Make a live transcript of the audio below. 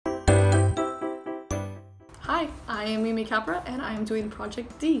Hi, I am Mimi Capra and I am doing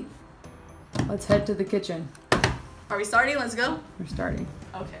Project D. Let's head to the kitchen. Are we starting? Let's go. We're starting.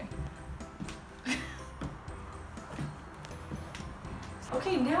 Okay.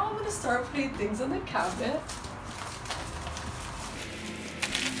 Okay, now I'm gonna start putting things in the cabinet.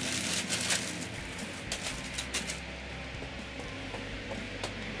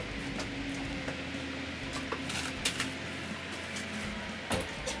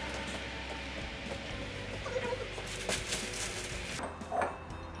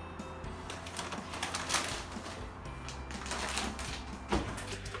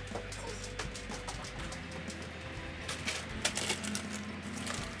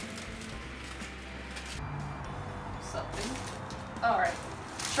 Something. All right,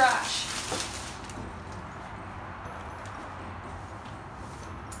 trash.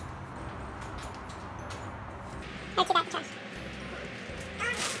 Let's get back to trash.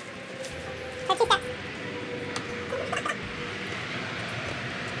 Let's keep that.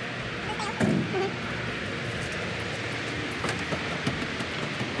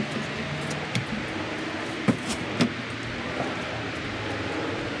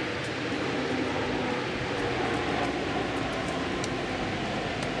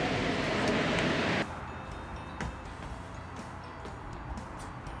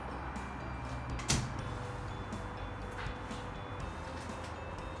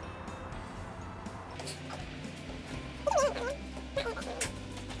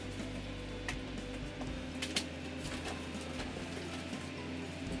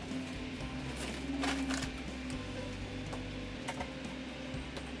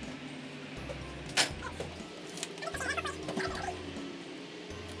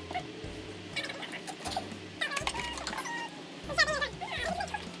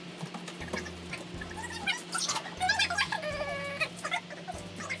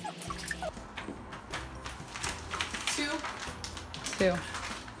 Two. You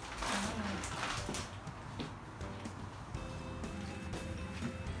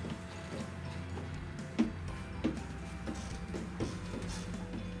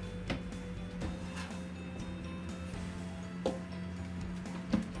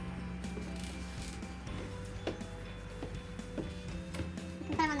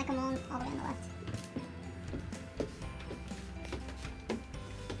can put them on the commode all the way on the left.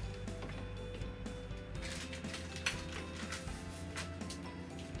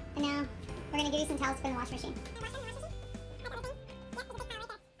 And now we're going to give you some towels to put in the washing machine.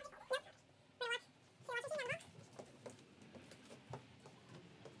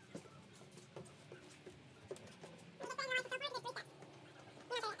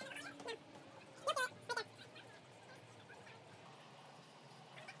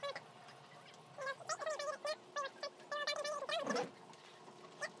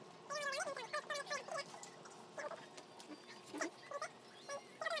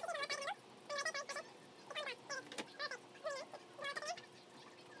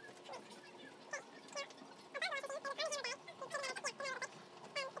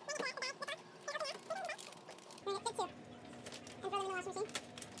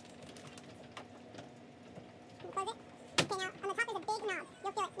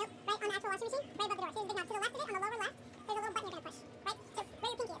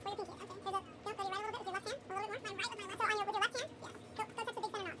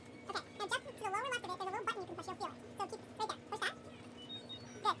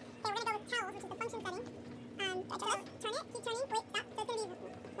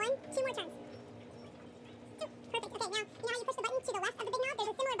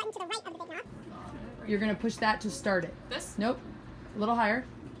 You're gonna push that to start it. This? Nope. A little higher.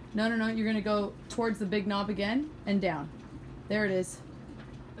 No. You're gonna go towards the big knob again and down. There it is.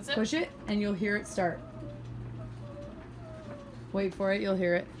 That's it? Push it and you'll hear it start. Wait for it, you'll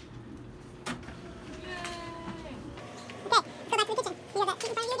hear it. Okay, so back to the kitchen. You have that seat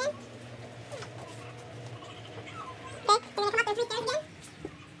in front of you again? Okay, so we're gonna come up those 3 stairs again.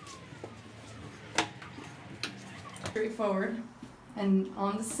 Straightforward. And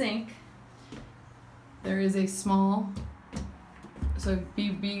on the sink, there is a small, so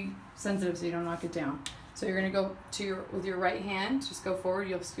be sensitive so you don't knock it down. So you're gonna go to with your right hand, just go forward,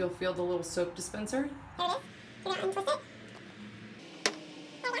 you'll feel the little soap dispenser. There it is. You're gonna untwist it.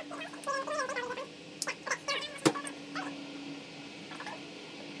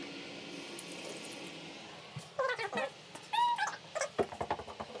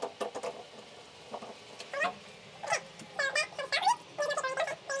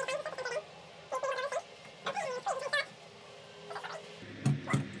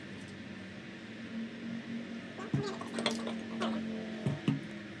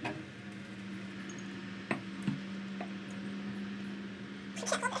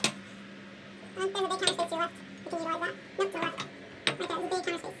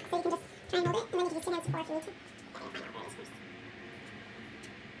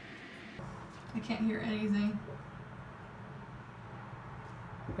 I can't hear anything.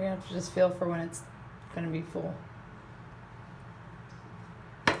 You have to just feel for when it's gonna be full.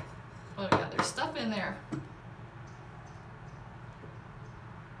 Oh yeah, there's stuff in there.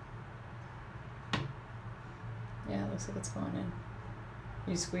 Yeah, it looks like it's going in.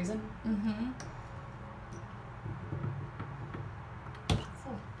 You squeezing? Mm-hmm.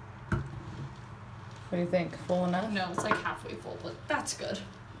 What do you think? Full enough? No, it's like halfway full, but that's good.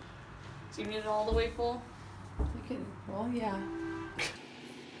 So you need it all the way full? Well, yeah.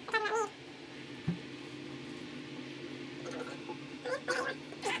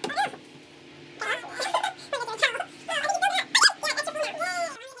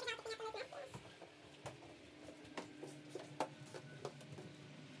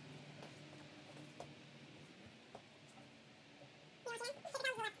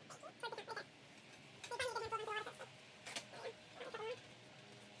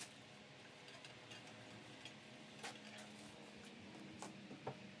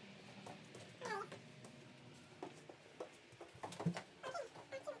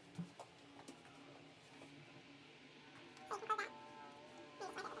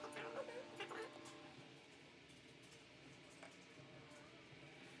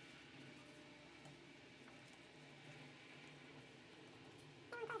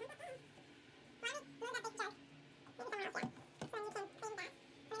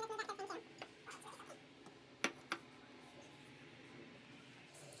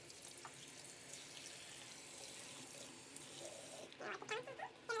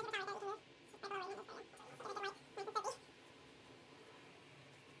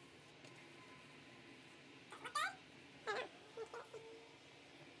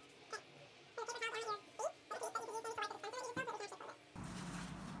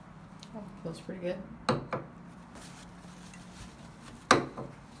 Feels pretty good.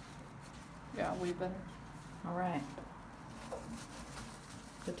 Yeah, way better. All right.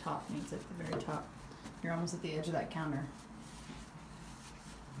 The top needs it, the very top. You're almost at the edge of that counter.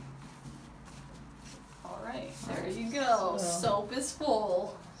 Alright, there you go. So- Soap is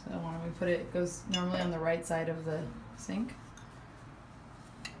full. So why don't we put it, it goes normally on the right side of the sink.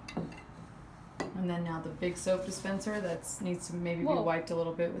 And then now the big soap dispenser needs to maybe Whoa. be wiped a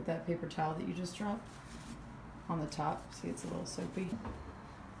little bit with that paper towel that you just dropped on the top. See, it's a little soapy.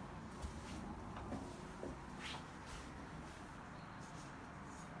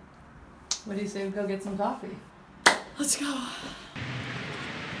 What do you say we go get some coffee? Let's go.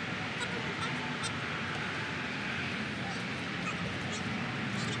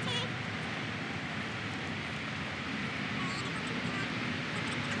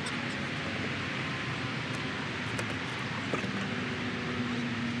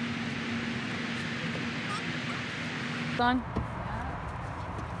 On?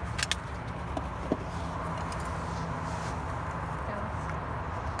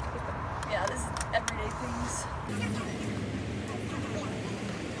 Yeah, this is everyday things.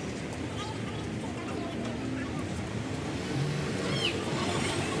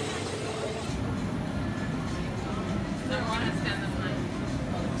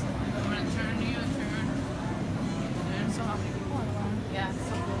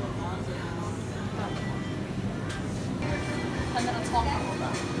 And then a tall bubble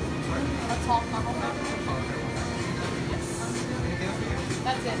wrap. A tall bubble wrap. Yes.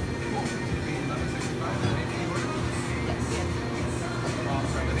 That's it.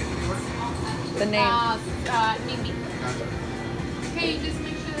 The name. Mimi. Okay, just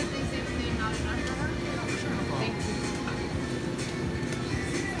make sure that they say the name out and under her. Thank you.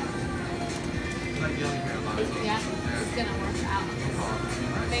 Yeah, it's gonna work out.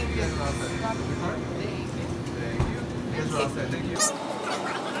 Thank you. Thank you. Thank you.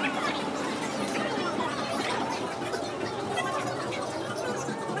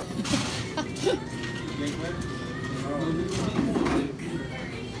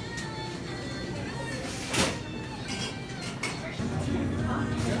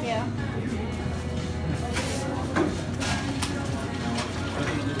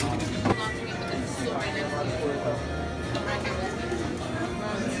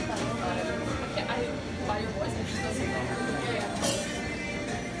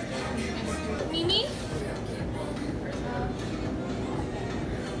 Mimi?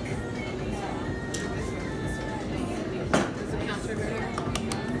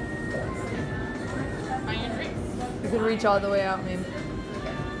 You could reach all the way out, maybe.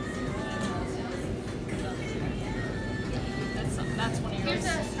 That's one of yours. Here's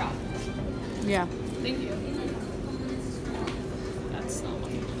a straw. Yeah. Thank you. That's not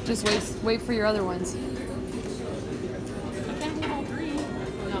one. Just wait for your other ones. I can't hold all three.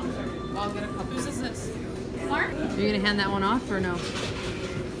 No. Well, I'll get a couple. Whose is this? Mark? Are you gonna hand that one off or no?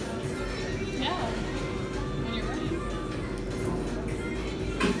 Yeah. When you're ready.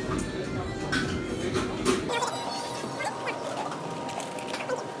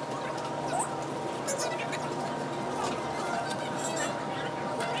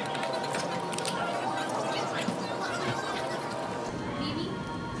 Mimi,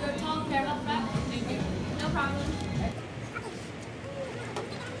 your tall caramel frap. Thank you. No problem.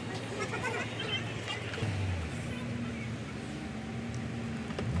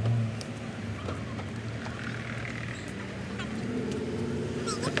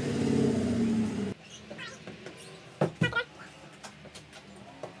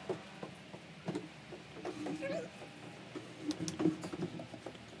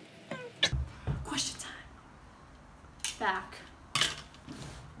 Question time. Back.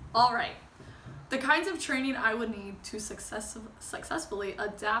 All right. The kinds of training I would need to successfully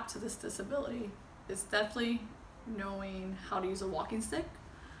adapt to this disability is definitely knowing how to use a walking stick,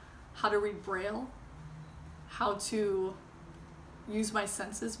 how to read Braille, how to use my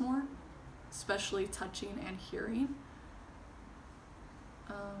senses more, especially touching and hearing.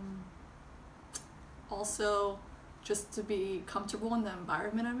 Also, just to be comfortable in the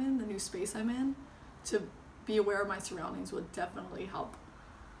environment I'm in, the new space I'm in, to be aware of my surroundings would definitely help.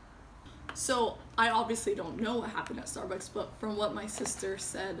 So I obviously don't know what happened at Starbucks, but from what my sister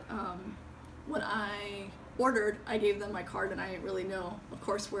said, when I ordered, I gave them my card and I didn't really know, of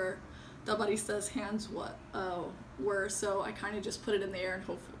course, where the barista's hands were, so I kind of just put it in the air and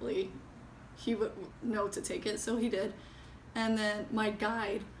hopefully he would know to take it, so he did. And then my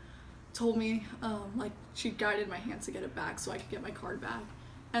guide told me, like, she guided my hands to get it back so I could get my card back.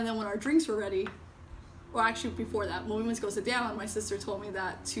 And then when our drinks were ready, well, actually before that, when we went to go sit down, my sister told me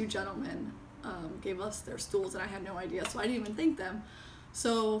that 2 gentlemen gave us their stools and I had no idea, so I didn't even thank them.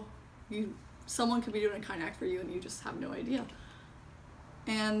 So someone could be doing a kind act for you and you just have no idea.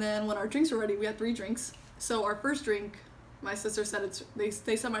 And then when our drinks were ready, we had 3 drinks. So our first drink, my sister said they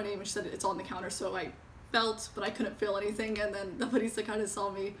said my name and she said it's on the counter, so I felt, but I couldn't feel anything, and then the barista kind of saw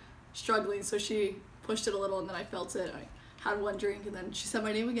me struggling, so she pushed it a little and then I felt it. I had 1 drink and then she said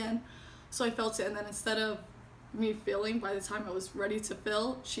my name again. So I felt it, and then instead of me feeling, by the time I was ready to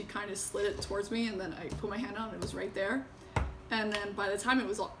fill, she kind of slid it towards me, and then I put my hand out and it was right there. And then by the time it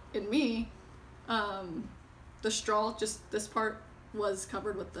was in me, the straw, just this part, was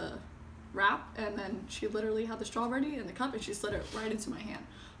covered with the wrap, and then she literally had the straw ready in the cup and she slid it right into my hand.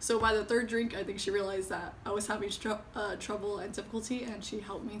 So by the 3rd drink, I think she realized that I was having trouble and difficulty, and she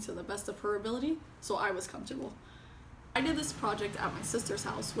helped me to the best of her ability, so I was comfortable. I did this project at my sister's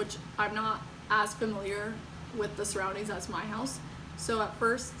house, which I'm not as familiar with the surroundings as my house. So at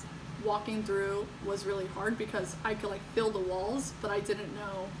first, walking through was really hard because I could like feel the walls, but I didn't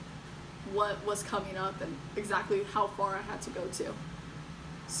know what was coming up and exactly how far I had to go to.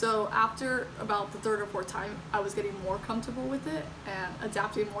 So after about the 3rd or 4th time, I was getting more comfortable with it and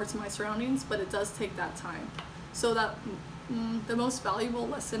adapting more to my surroundings, but it does take that time. So that the most valuable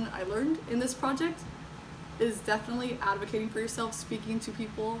lesson I learned in this project is definitely advocating for yourself, speaking to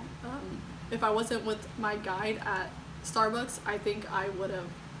people. If I wasn't with my guide at Starbucks, I think I would have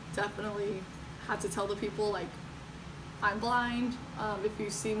definitely had to tell the people, like, I'm blind. If you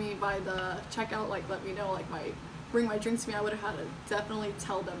see me by the checkout, like, let me know, like, bring my drinks to me. I would have had to definitely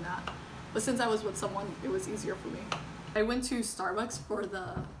tell them that. But since I was with someone, it was easier for me. I went to Starbucks for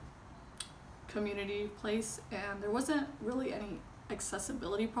the community place, and there wasn't really any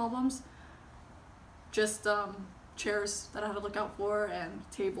accessibility problems. Just chairs that I had to look out for and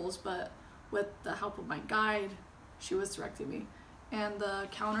tables, but with the help of my guide, she was directing me. And the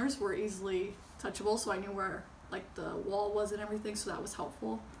counters were easily touchable, so I knew where like the wall was and everything, so that was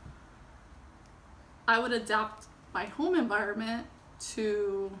helpful. I would adapt my home environment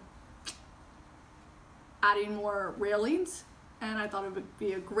to adding more railings, and I thought it would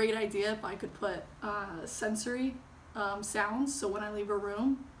be a great idea if I could put sensory sounds, so when I leave a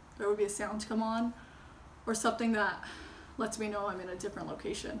room, there would be a sound to come on, or something that lets me know I'm in a different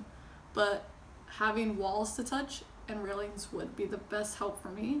location. But having walls to touch and railings would be the best help for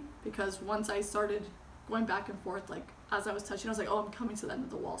me, because once I started going back and forth, like as I was touching, I was like, oh, I'm coming to the end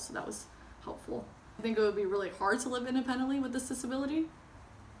of the wall, so that was helpful. I think it would be really hard to live independently with this disability,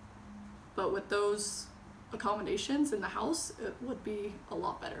 but with those accommodations in the house, it would be a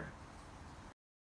lot better.